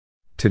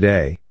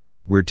Today,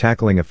 we're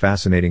tackling a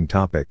fascinating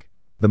topic,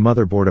 the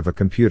motherboard of a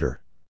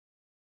computer.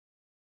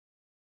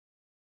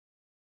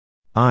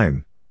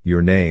 I'm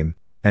your name,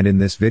 and in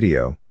this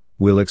video,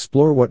 we'll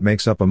explore what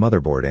makes up a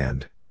motherboard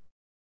and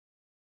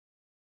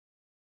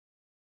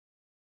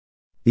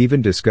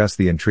even discuss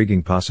the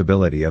intriguing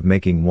possibility of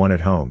making one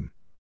at home.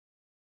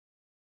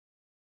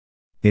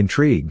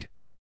 Intrigued?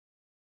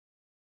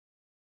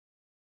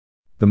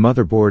 The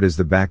motherboard is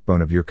the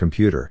backbone of your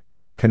computer,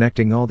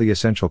 connecting all the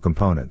essential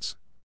components.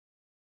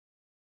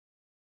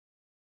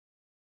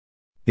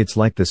 It's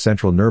like the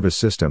central nervous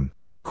system,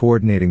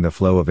 coordinating the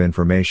flow of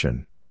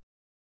information.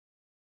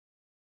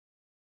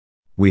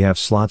 We have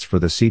slots for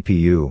the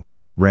CPU,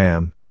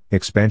 RAM,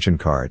 expansion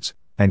cards,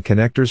 and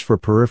connectors for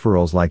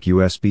peripherals like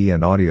USB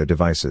and audio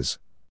devices.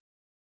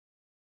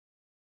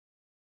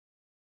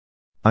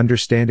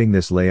 Understanding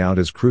this layout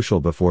is crucial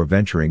before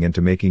venturing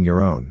into making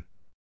your own.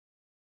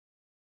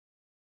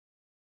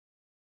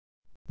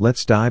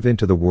 Let's dive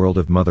into the world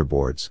of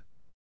motherboards.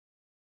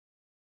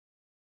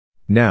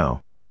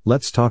 Now,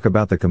 let's talk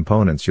about the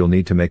components you'll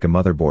need to make a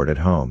motherboard at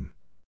home.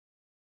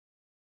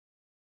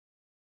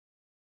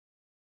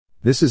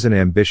 This is an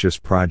ambitious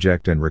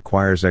project and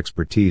requires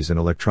expertise in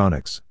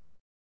electronics.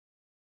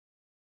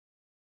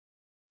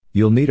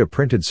 You'll need a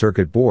printed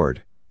circuit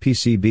board,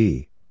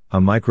 PCB, a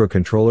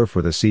microcontroller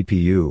for the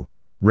CPU,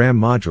 RAM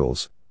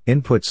modules,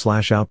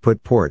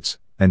 input/output ports,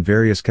 and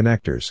various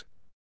connectors.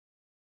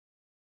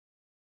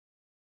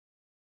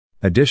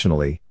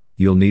 Additionally,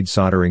 you'll need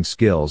soldering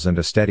skills and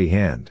a steady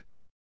hand.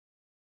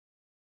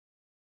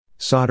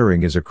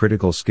 Soldering is a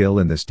critical skill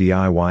in this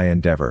DIY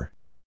endeavor.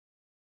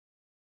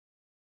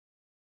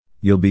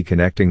 You'll be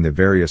connecting the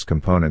various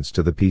components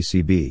to the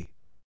PCB.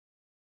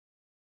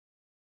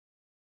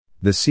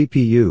 The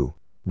CPU,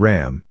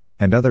 RAM,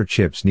 and other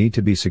chips need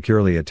to be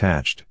securely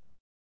attached.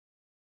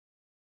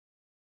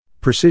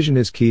 Precision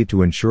is key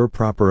to ensure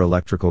proper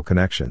electrical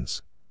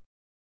connections.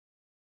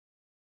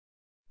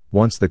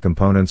 Once the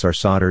components are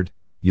soldered,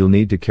 you'll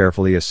need to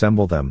carefully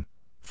assemble them,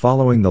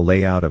 following the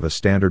layout of a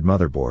standard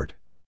motherboard.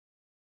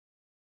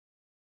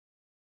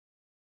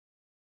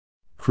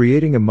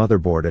 Creating a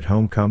motherboard at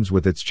home comes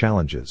with its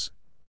challenges.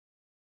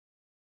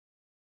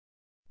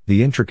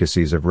 The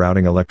intricacies of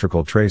routing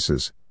electrical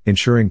traces,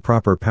 ensuring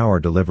proper power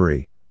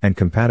delivery, and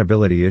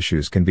compatibility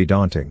issues can be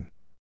daunting.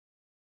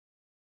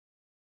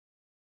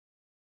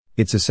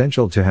 It's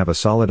essential to have a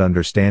solid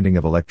understanding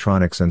of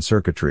electronics and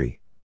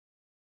circuitry.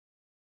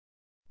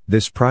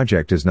 This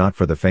project is not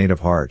for the faint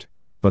of heart,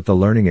 but the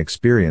learning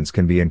experience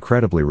can be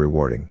incredibly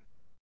rewarding.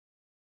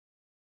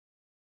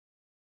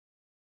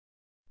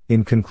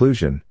 In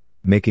conclusion,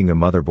 making a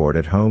motherboard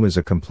at home is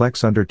a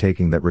complex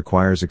undertaking that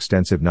requires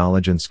extensive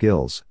knowledge and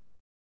skills.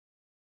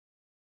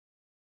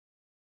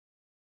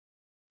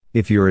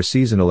 If you're a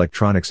seasoned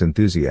electronics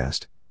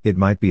enthusiast, it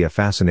might be a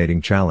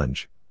fascinating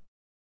challenge.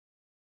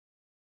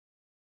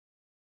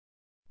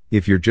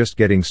 If you're just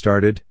getting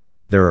started,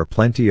 there are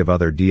plenty of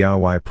other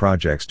DIY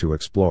projects to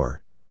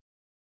explore.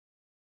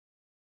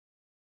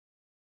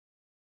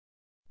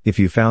 If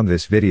you found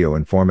this video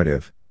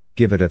informative,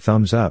 give it a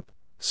thumbs up,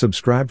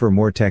 subscribe for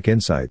more tech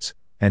insights,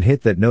 and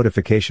hit that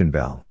notification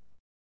bell.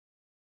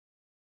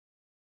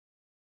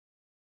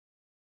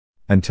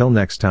 Until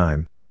next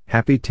time,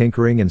 happy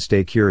tinkering and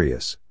stay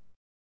curious.